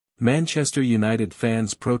Manchester United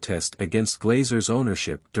fans protest against Glazers'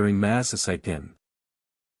 ownership during mass sit-in.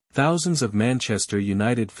 Thousands of Manchester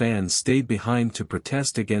United fans stayed behind to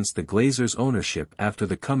protest against the Glazers' ownership after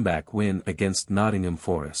the comeback win against Nottingham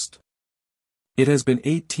Forest. It has been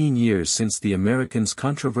 18 years since the Americans'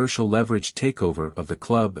 controversial leveraged takeover of the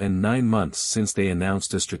club and 9 months since they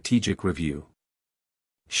announced a strategic review.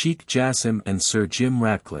 Sheikh Jassim and Sir Jim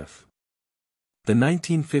Ratcliffe. The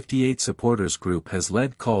 1958 supporters group has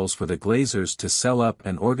led calls for the Glazers to sell up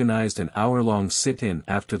and organized an hour-long sit-in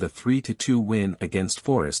after the 3-2 win against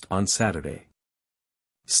Forest on Saturday.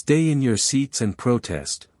 "Stay in your seats and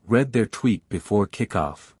protest," read their tweet before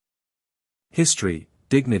kick-off. "History,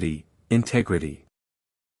 dignity, integrity.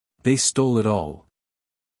 They stole it all.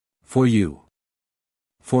 For you.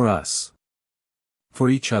 For us. For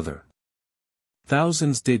each other."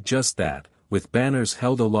 Thousands did just that, with banners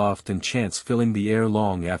held aloft and chants filling the air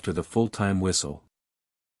long after the full-time whistle.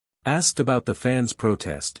 Asked about the fans'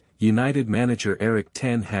 protest, United manager Erik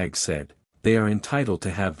ten Hag said, "They are entitled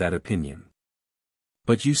to have that opinion.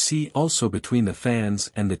 But you see, also between the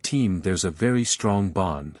fans and the team there's a very strong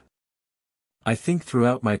bond. I think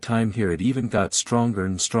throughout my time here it even got stronger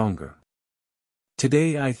and stronger.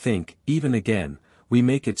 Today I think, even again, we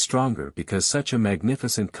make it stronger because such a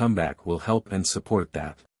magnificent comeback will help and support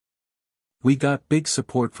that. We got big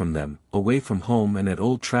support from them, away from home and at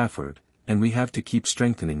Old Trafford, and we have to keep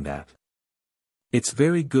strengthening that. It's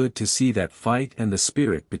very good to see that fight and the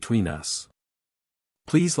spirit between us.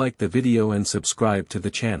 Please like the video and subscribe to the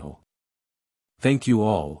channel. Thank you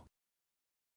all."